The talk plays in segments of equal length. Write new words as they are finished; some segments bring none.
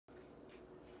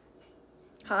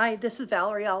Hi, this is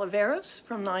Valerie Oliveros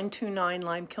from 929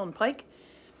 Limekiln Pike.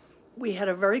 We had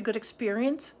a very good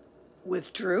experience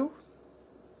with Drew,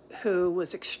 who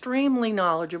was extremely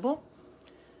knowledgeable,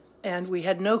 and we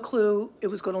had no clue it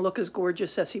was going to look as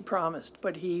gorgeous as he promised,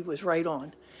 but he was right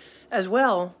on. As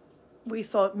well, we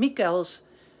thought Mikael's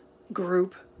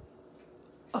group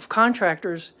of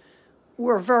contractors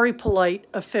were very polite,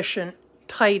 efficient,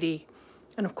 tidy,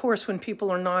 and of course when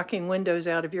people are knocking windows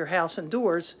out of your house and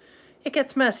doors, it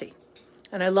gets messy.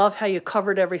 And I love how you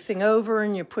covered everything over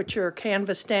and you put your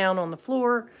canvas down on the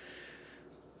floor.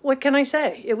 What can I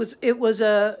say? It was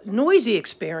a noisy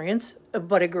experience,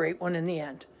 but a great one in the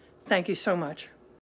end. Thank you so much.